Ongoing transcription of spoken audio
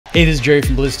Hey, this is Jerry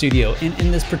from Bliz Studio, and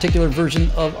in this particular version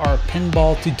of our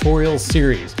pinball tutorial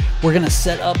series, we're gonna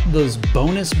set up those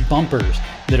bonus bumpers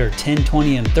that are 10,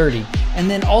 20, and 30, and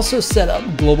then also set up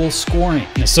global scoring.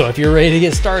 So if you're ready to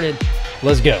get started,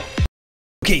 let's go.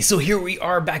 Okay, so here we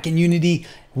are back in Unity.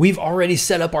 We've already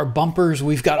set up our bumpers.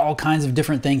 We've got all kinds of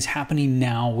different things happening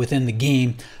now within the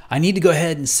game. I need to go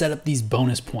ahead and set up these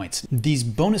bonus points. These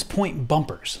bonus point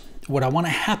bumpers, what I want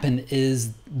to happen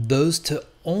is those to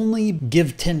only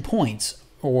give 10 points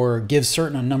or give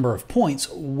certain number of points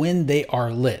when they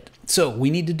are lit. So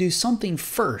we need to do something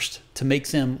first to make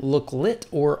them look lit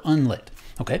or unlit.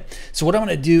 Okay, so what I'm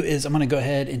going to do is I'm going to go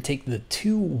ahead and take the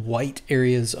two white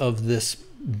areas of this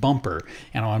bumper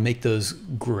and I want to make those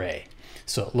gray.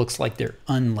 So it looks like they're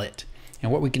unlit.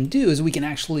 And what we can do is we can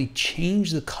actually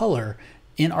change the color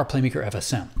in our Playmaker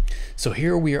FSM. So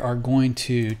here we are going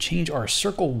to change our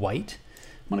circle white.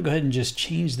 I'm going to go ahead and just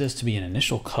change this to be an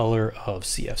initial color of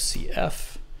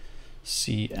CF.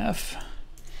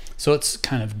 So it's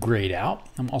kind of grayed out.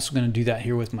 I'm also going to do that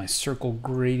here with my circle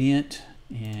gradient,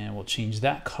 and we'll change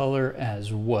that color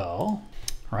as well.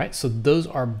 All right, so those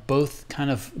are both kind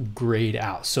of grayed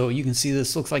out. So you can see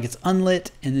this looks like it's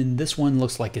unlit, and then this one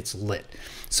looks like it's lit.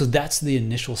 So that's the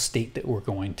initial state that we're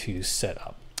going to set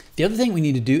up. The other thing we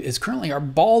need to do is currently our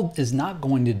ball is not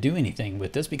going to do anything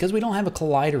with this because we don't have a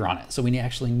collider on it. So we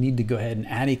actually need to go ahead and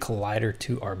add a collider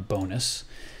to our bonus.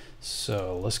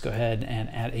 So let's go ahead and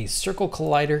add a circle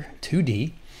collider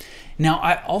 2D. Now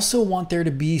I also want there to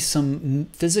be some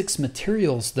physics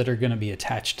materials that are going to be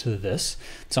attached to this.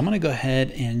 So I'm going to go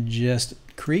ahead and just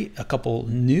create a couple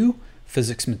new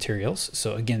physics materials.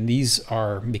 So again, these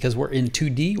are, because we're in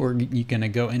 2D, you're going to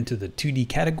go into the 2D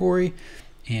category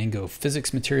and go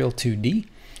physics material 2D,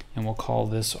 and we'll call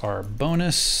this our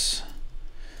bonus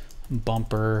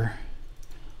bumper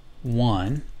 1.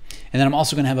 And then I'm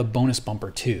also going to have a bonus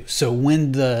bumper 2. So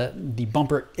when the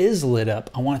bumper is lit up,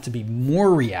 I want it to be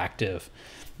more reactive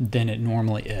than it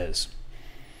normally is.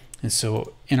 And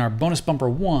so in our bonus bumper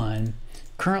 1,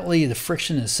 currently the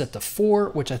friction is set to 4,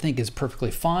 which I think is perfectly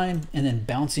fine. And then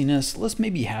bounciness, let's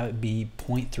maybe have it be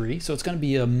 0.3. So it's going to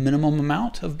be a minimum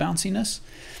amount of bounciness.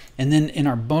 And then in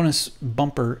our bonus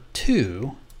bumper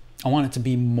 2, I want it to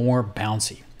be more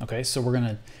bouncy. Okay, so we're going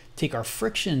to take our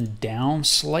friction down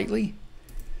slightly.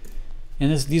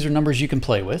 And these are numbers you can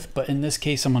play with, but in this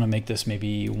case, I'm going to make this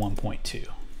maybe 1.2.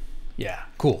 Yeah,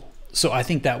 cool. So I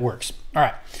think that works. All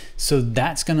right, so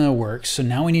that's going to work. So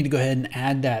now we need to go ahead and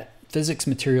add that physics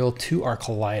material to our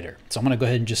collider. So I'm going to go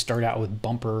ahead and just start out with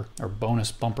bumper or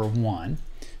bonus bumper 1.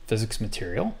 Physics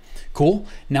material. Cool.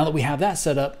 Now that we have that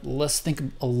set up, let's think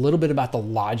a little bit about the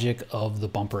logic of the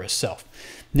bumper itself.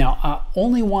 Now, I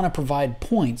only want to provide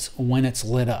points when it's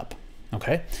lit up.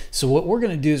 Okay, so what we're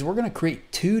going to do is we're going to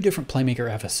create two different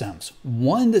Playmaker FSMs.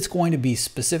 One that's going to be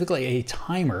specifically a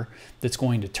timer that's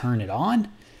going to turn it on,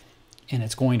 and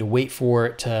it's going to wait for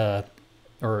it to,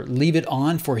 or leave it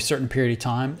on for a certain period of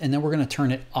time, and then we're going to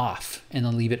turn it off and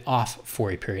then leave it off for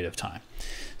a period of time.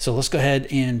 So let's go ahead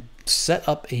and set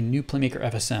up a new Playmaker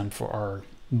FSM for our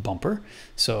bumper.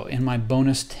 So in my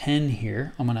bonus 10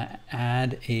 here, I'm going to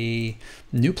add a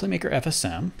new Playmaker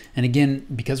FSM. And again,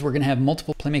 because we're going to have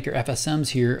multiple Playmaker FSMs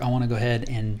here, I want to go ahead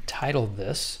and title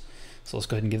this. So let's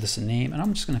go ahead and give this a name, and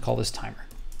I'm just going to call this timer.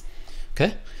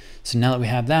 Okay, so now that we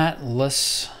have that,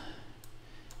 let's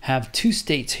have two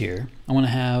states here. I want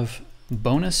to have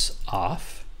bonus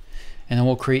off, and then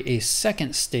we'll create a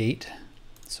second state.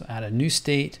 So add a new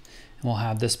state, and we'll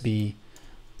have this be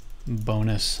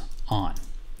bonus on.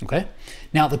 Okay,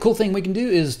 now the cool thing we can do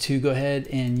is to go ahead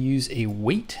and use a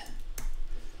weight,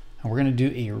 and we're going to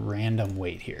do a random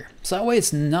weight here. So that way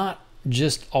it's not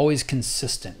just always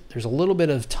consistent. There's a little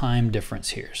bit of time difference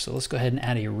here. So let's go ahead and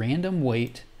add a random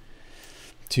weight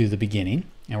to the beginning,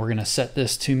 and we're going to set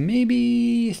this to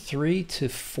maybe 3 to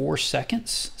 4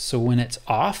 seconds. So when it's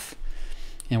off,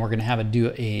 and we're going to have it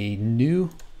do a new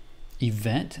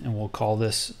event, and we'll call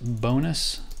this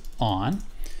bonus on.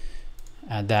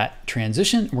 Add that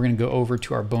transition. We're going to go over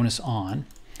to our bonus on,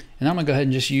 and I'm going to go ahead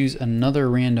and just use another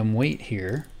random weight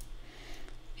here,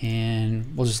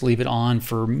 and we'll just leave it on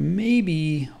for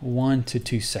maybe 1 to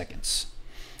 2 seconds.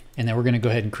 And then we're going to go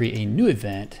ahead and create a new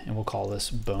event, and we'll call this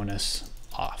bonus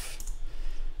off.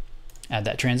 Add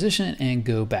that transition and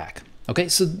go back. Okay,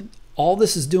 so all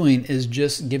this is doing is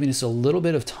just giving us a little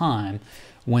bit of time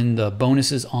when the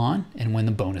bonus is on and when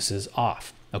the bonus is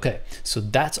off. Okay, so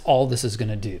that's all this is going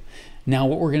to do. Now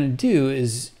what we're going to do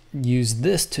is use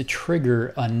this to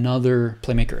trigger another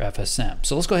Playmaker FSM.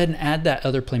 So let's go ahead and add that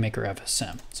other Playmaker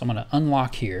FSM. So I'm going to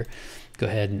unlock here, go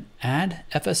ahead and add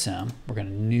FSM. We're going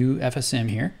to new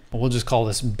FSM here. We'll just call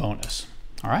this bonus.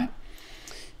 All right.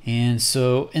 And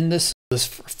so in this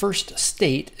first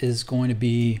state is going to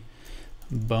be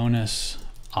bonus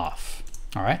off.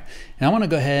 All right. And I want to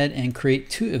go ahead and create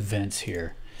two events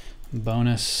here.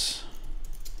 Bonus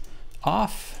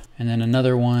off, and then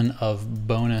another one of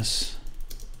bonus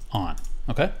on.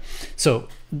 Okay. So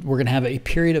we're going to have a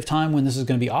period of time when this is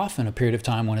going to be off and a period of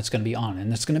time when it's going to be on.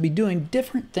 And it's going to be doing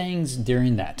different things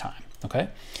during that time. Okay.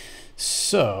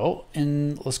 So,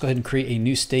 and let's go ahead and create a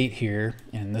new state here.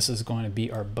 And this is going to be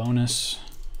our bonus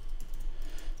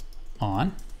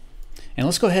on. And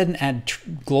let's go ahead and add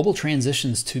global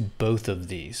transitions to both of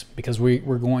these because we're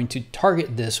going to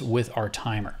target this with our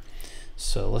timer.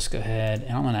 So let's go ahead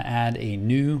and I'm going to add a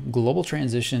new global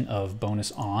transition of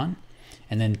bonus on.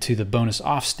 And then to the bonus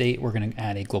off state, we're going to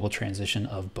add a global transition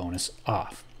of bonus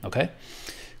off. Okay,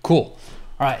 cool.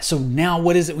 All right, so now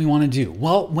what is it we want to do?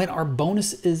 Well, when our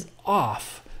bonus is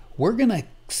off, we're going to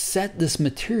set this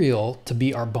material to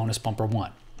be our bonus bumper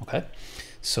 1. Okay,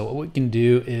 so what we can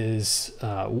do is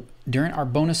during our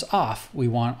bonus off, we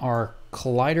want our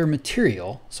collider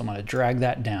material. So I'm going to drag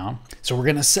that down. So we're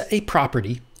going to set a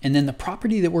property. And then the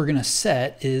property that we're going to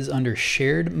set is under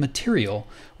shared material.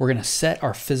 We're going to set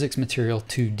our physics material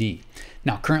 2D.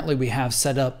 Now, currently we have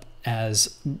set up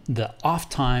as the off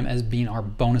time as being our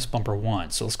bonus bumper 1.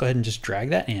 So let's go ahead and just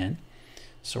drag that in.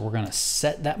 So we're going to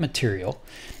set that material.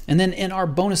 And then in our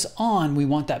bonus on, we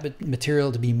want that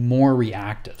material to be more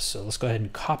reactive. So let's go ahead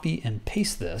and copy and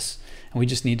paste this. And we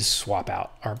just need to swap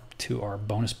out to our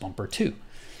bonus bumper 2.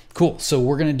 Cool, so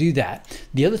we're gonna do that.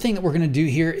 The other thing that we're gonna do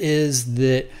here is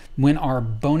that when our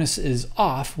bonus is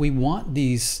off, we want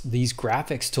these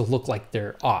graphics to look like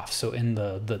they're off, so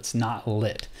that's not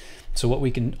lit. So what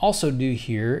we can also do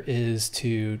here is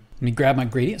let me grab my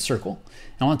gradient circle.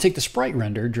 And I wanna take the sprite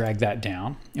render, drag that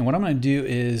down. And what I'm gonna do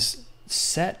is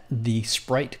set the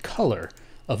sprite color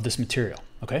of this material,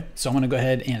 okay? So I'm gonna go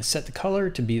ahead and set the color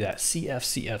to be that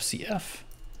CF.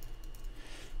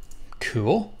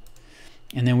 Cool.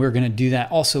 And then we're going to do that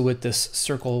also with this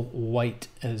circle white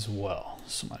as well.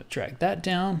 So I'm going to drag that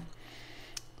down.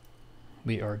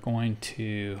 We are going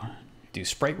to do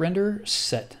sprite render,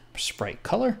 set sprite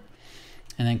color,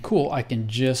 and then cool, I can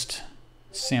just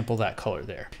sample that color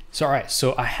there. So all right,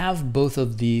 so I have both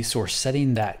of these, so we're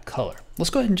setting that color.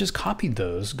 Let's go ahead and just copy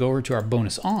those, go over to our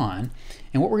bonus on,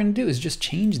 and what we're going to do is just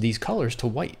change these colors to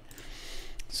white.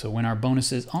 So when our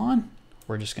bonus is on,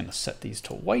 we're just going to set these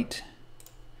to white.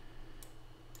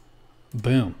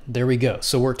 Boom, there we go.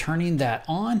 So we're turning that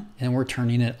on and we're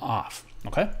turning it off,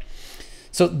 okay?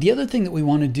 So the other thing that we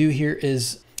want to do here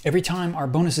is every time our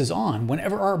bonus is on,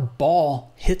 whenever our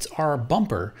ball hits our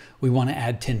bumper, we want to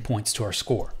add 10 points to our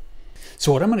score.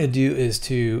 So what I'm going to do is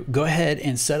to go ahead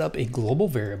and set up a global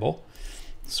variable.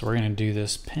 So we're going to do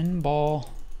this pinball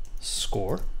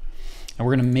score, and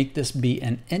we're going to make this be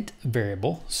an int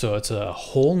variable. So it's a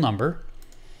whole number.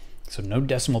 So no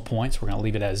decimal points. We're going to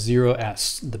leave it as 0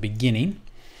 at the beginning.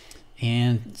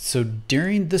 And so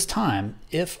during this time,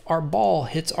 if our ball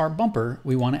hits our bumper,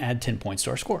 we want to add 10 points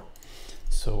to our score.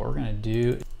 So what we're going to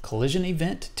do, collision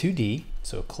event 2D.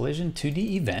 So collision 2D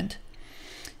event.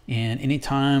 And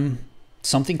anytime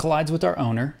something collides with our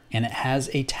owner and it has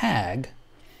a tag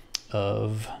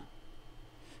of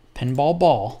pinball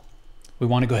ball, we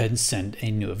want to go ahead and send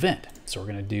a new event. So we're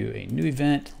going to do a new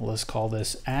event. Let's call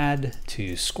this add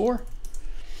to score.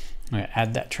 I'm going to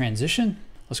add that transition.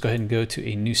 Let's go ahead and go to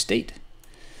a new state.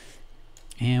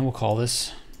 And we'll call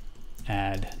this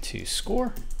add to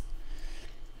score.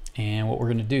 And what we're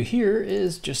going to do here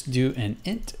is just do an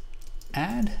int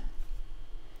add.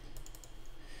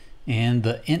 And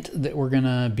the int that we're going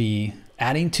to be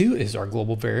adding to is our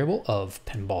global variable of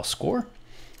pinball score.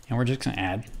 And we're just going to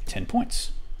add 10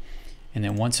 points. And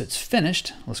then once it's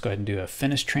finished, let's go ahead and do a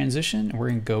finish transition. And we're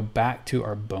going to go back to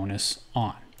our bonus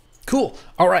on. Cool.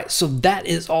 All right, so that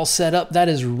is all set up. That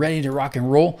is ready to rock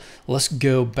and roll. Let's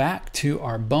go back to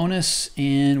our bonus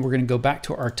and we're going to go back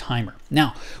to our timer.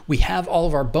 Now, we have all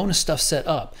of our bonus stuff set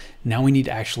up. Now we need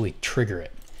to actually trigger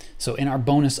it. So in our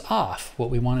bonus off, what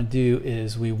we want to do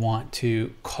is we want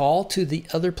to call to the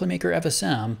other Playmaker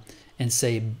FSM and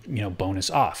say, bonus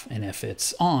off. And if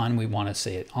it's on, we want to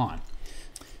say it on.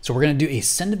 So we're going to do a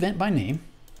send event by name.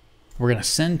 We're going to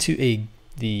send to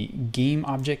the game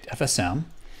object FSM,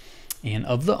 and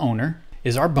of the owner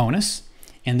is our bonus.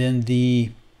 And then the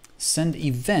send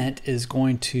event is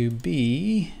going to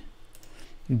be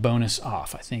bonus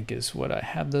off, I think is what I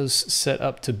have those set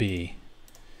up to be.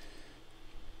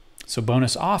 So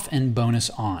bonus off and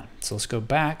bonus on. So let's go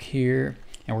back here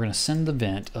and we're going to send the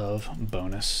event of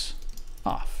bonus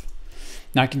off.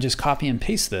 Now I can just copy and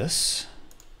paste this.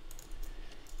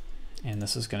 And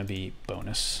this is going to be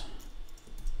bonus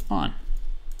on.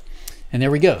 And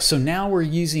there we go. So now we're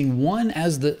using one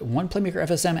Playmaker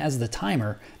FSM as the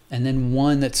timer, and then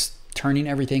one that's turning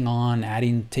everything on,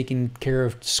 taking care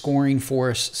of scoring for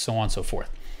us, so on and so forth.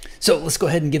 So let's go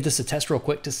ahead and give this a test real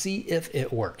quick to see if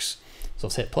it works. So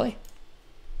let's hit play.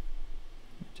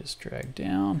 Just drag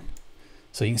down.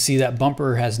 So you can see that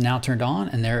bumper has now turned on,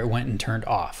 and there it went and turned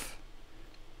off.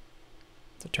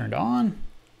 So turned on,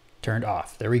 turned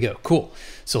off. There we go. Cool.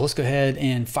 So let's go ahead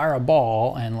and fire a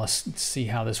ball, and let's see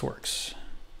how this works.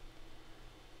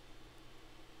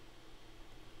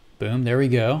 Boom. There we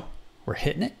go. We're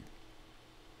hitting it.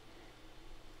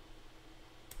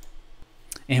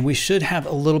 And we should have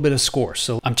a little bit of score.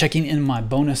 So I'm checking in my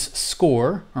bonus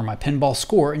score, or my pinball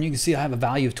score, and you can see I have a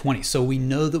value of 20. So we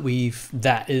know that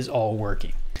that is all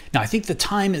working. Now I think the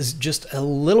time is just a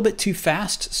little bit too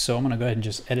fast, so I'm gonna go ahead and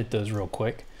just edit those real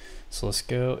quick. So let's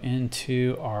go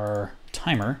into our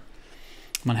timer.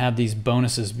 I'm gonna have these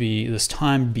bonuses this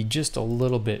time be just a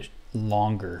little bit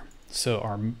longer. So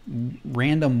our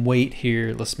random wait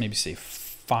here, let's maybe say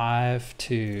 5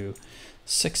 to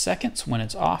 6 seconds when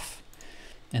it's off.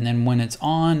 And then when it's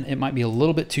on, it might be a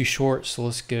little bit too short. So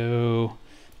let's go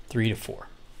 3 to 4.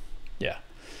 Yeah,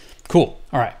 cool.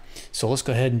 All right, so let's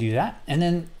go ahead and do that. And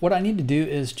then what I need to do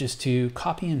is just to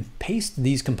copy and paste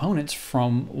these components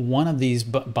from one of these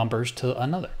bumpers to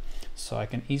another. So I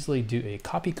can easily do a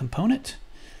copy component,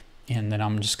 and then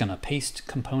I'm just gonna paste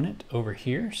component over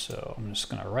here. So I'm just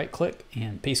gonna right click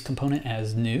and paste component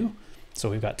as new. So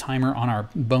we've got timer on our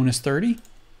bonus 30,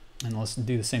 and let's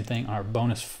do the same thing on our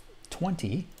bonus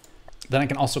 20. Then I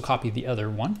can also copy the other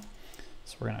one.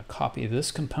 So we're gonna copy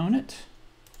this component,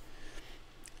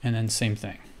 and then same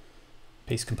thing.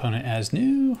 Paste component as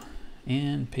new,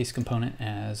 and paste component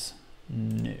as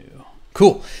new.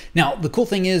 Cool. Now, the cool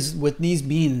thing is with these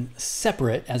being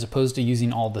separate, as opposed to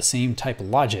using all the same type of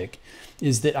logic,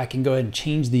 is that I can go ahead and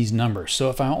change these numbers. So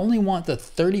if I only want the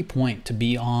 30 point to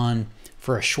be on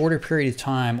for a shorter period of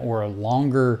time or a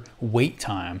longer wait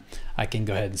time, I can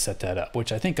go ahead and set that up,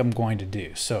 which I think I'm going to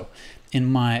do. So in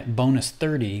my bonus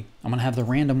 30, I'm gonna have the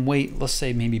random wait, let's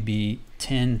say maybe be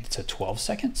 10 to 12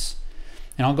 seconds.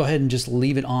 And I'll go ahead and just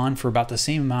leave it on for about the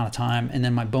same amount of time. And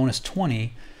then my bonus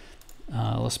 20,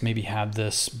 let's maybe have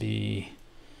this be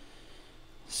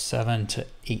 7 to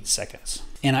 8 seconds.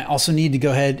 And I also need to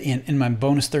go ahead and in my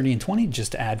bonus 30 and 20,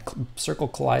 just to add circle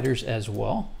colliders as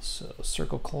well. So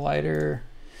circle collider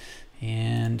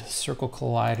and circle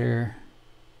collider.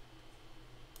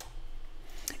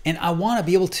 And I want to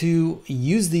be able to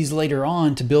use these later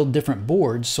on to build different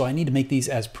boards. So I need to make these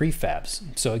as prefabs.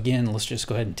 So again, let's just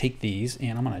go ahead and take these,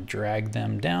 and I'm going to drag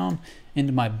them down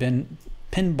into my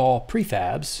pinball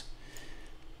prefabs.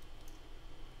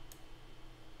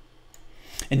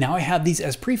 And now I have these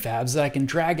as prefabs that I can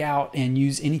drag out and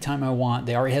use anytime I want.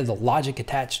 They already have the logic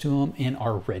attached to them and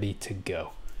are ready to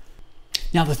go.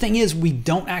 Now the thing is, we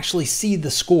don't actually see the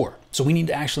score. So we need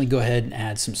to actually go ahead and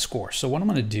add some score. So what I'm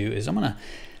gonna do is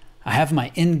I have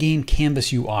my in-game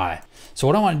canvas UI. So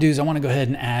what I wanna do is I wanna go ahead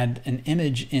and add an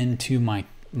image into my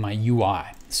UI.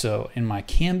 So in my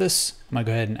canvas, I'm gonna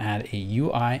go ahead and add a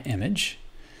UI image.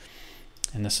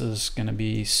 And this is gonna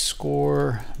be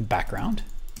score background.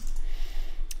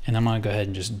 And I'm gonna go ahead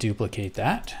and just duplicate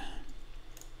that.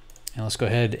 And let's go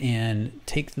ahead and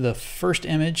take the first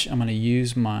image. I'm gonna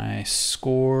use my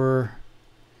score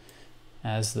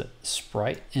as the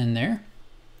sprite in there.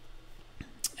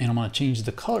 And I'm gonna change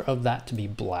the color of that to be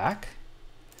black.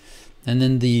 And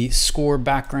then the score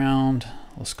background,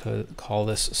 let's call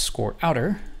this score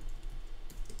outer.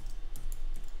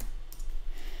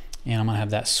 And I'm gonna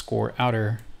have that score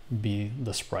outer be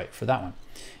the sprite for that one.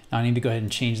 Now I need to go ahead and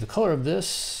change the color of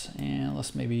this, and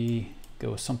let's maybe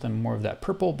go with something more of that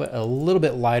purple, but a little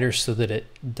bit lighter so that it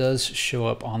does show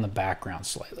up on the background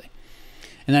slightly.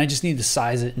 And then I just need to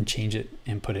size it and change it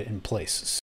and put it in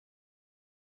place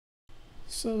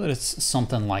so that it's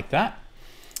something like that.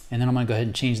 And then I'm gonna go ahead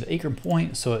and change the anchor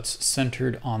point so it's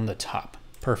centered on the top.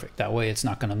 Perfect, that way it's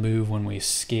not gonna move when we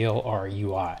scale our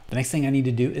UI. The next thing I need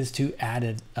to do is to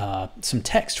add some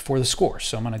text for the score.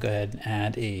 So I'm gonna go ahead and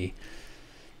add a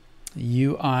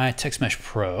UI Text Mesh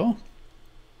Pro,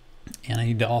 and I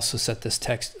need to also set this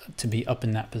text to be up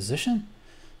in that position.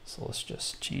 So let's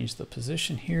just change the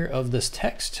position here of this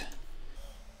text.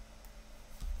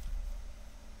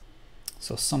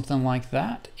 So something like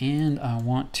that. And I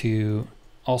want to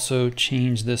also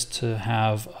change this to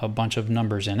have a bunch of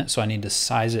numbers in it. So I need to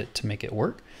size it to make it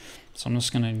work. So I'm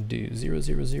just gonna do 0,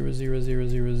 0, 0, 0, 0,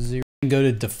 0, 0. Go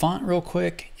to DeFont real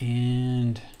quick,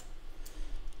 and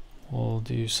we'll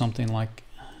do something like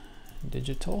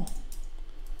digital.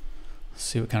 Let's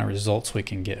see what kind of results we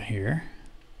can get here.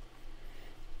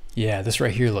 Yeah, this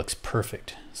right here looks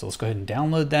perfect. So let's go ahead and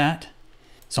download that.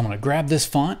 So I'm going to grab this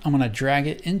font. I'm going to drag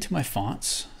it into my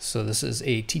fonts. So this is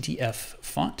a TTF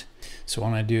font. So what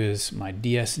I'm going to do is my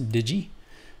DS Digi.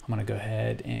 I'm going to go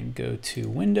ahead and go to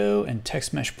Window and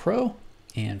Text Mesh Pro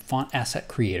and Font Asset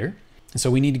Creator. And so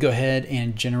we need to go ahead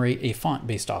and generate a font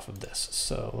based off of this.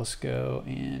 So let's go,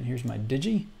 and here's my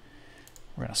Digi.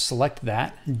 We're going to select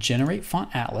that, generate font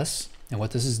atlas. And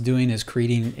what this is doing is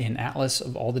creating an atlas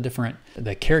of all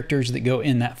the characters that go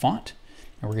in that font.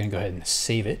 And we're going to go ahead and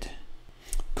save it.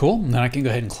 Cool. And then I can go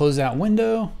ahead and close that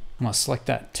window. I'm going to select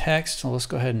that text. So let's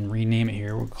go ahead and rename it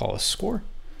here. We'll call it score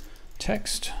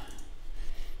text.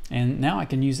 And now I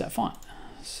can use that font.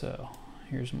 So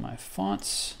here's my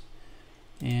fonts,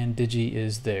 and Digi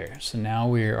is there. So now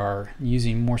we are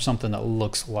using more something that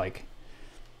looks like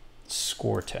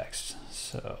score text.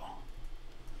 So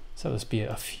this be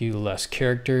a few less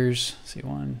characters. Let's see,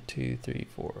 1, 2, 3,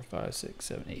 4, 5, 6,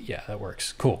 7, 8. Yeah, that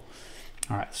works. Cool.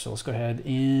 All right, so let's go ahead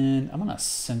and I'm gonna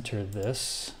center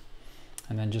this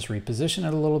and then just reposition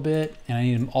it a little bit. And I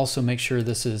need to also make sure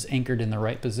this is anchored in the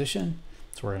right position.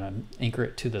 So we're gonna anchor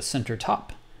it to the center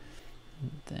top.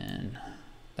 Then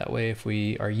that way, if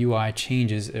our UI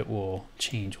changes, it will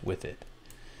change with it.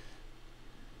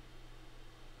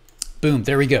 Boom,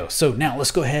 there we go. So now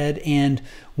let's go ahead, and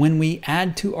when we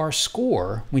add to our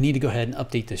score, we need to go ahead and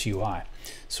update this UI.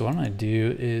 So what I'm gonna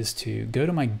do is to go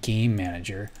to my game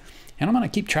manager, and I'm gonna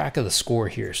keep track of the score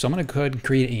here. So I'm gonna go ahead and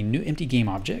create a new empty game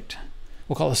object.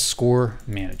 We'll call it score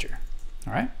manager,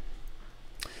 all right?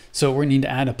 So we need to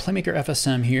add a Playmaker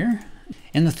FSM here.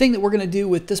 And the thing that we're gonna do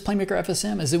with this Playmaker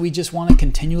FSM is that we just wanna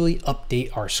continually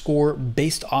update our score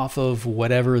based off of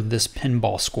whatever this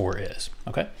pinball score is,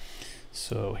 okay?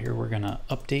 So here we're gonna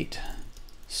update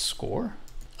score.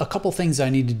 A couple things I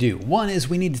need to do. One is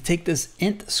we need to take this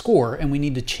int score and we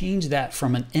need to change that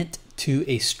from an int to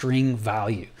a string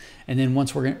value. And then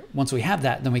once we have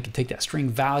that, then we can take that string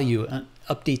value and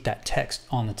update that text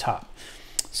on the top.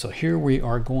 So here we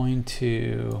are going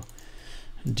to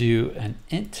do an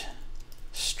int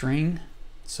string.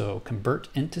 So convert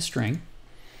int to string.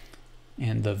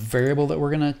 And the variable that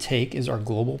we're gonna take is our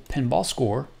global pinball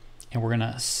score. And we're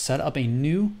gonna set up a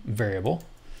new variable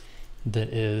that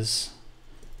is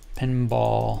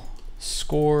pinball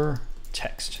score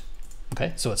text.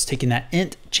 Okay, so it's taking that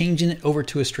int, changing it over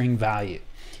to a string value.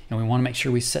 And we wanna make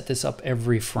sure we set this up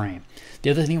every frame. The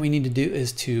other thing we need to do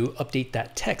is to update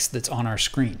that text that's on our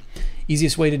screen.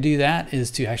 Easiest way to do that is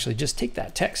to actually just take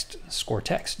that text, score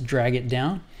text, drag it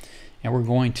down, and we're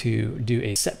going to do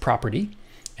a set property.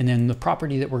 And then the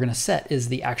property that we're gonna set is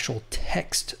the actual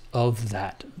text of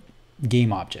that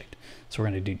game object. So we're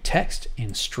going to do text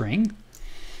in string,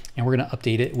 and we're going to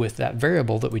update it with that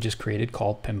variable that we just created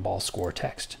called pinball score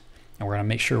text. And we're going to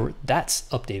make sure that's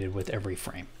updated with every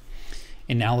frame.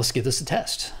 And now let's give this a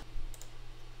test.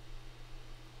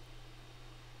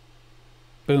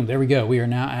 Boom, there we go. We are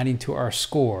now adding to our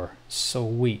score.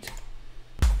 Sweet.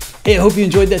 Hey, I hope you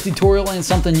enjoyed that tutorial and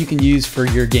something you can use for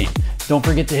your game. Don't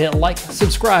forget to hit like,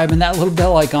 subscribe, and that little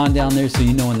bell icon down there so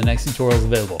you know when the next tutorial is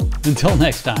available. Until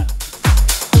next time.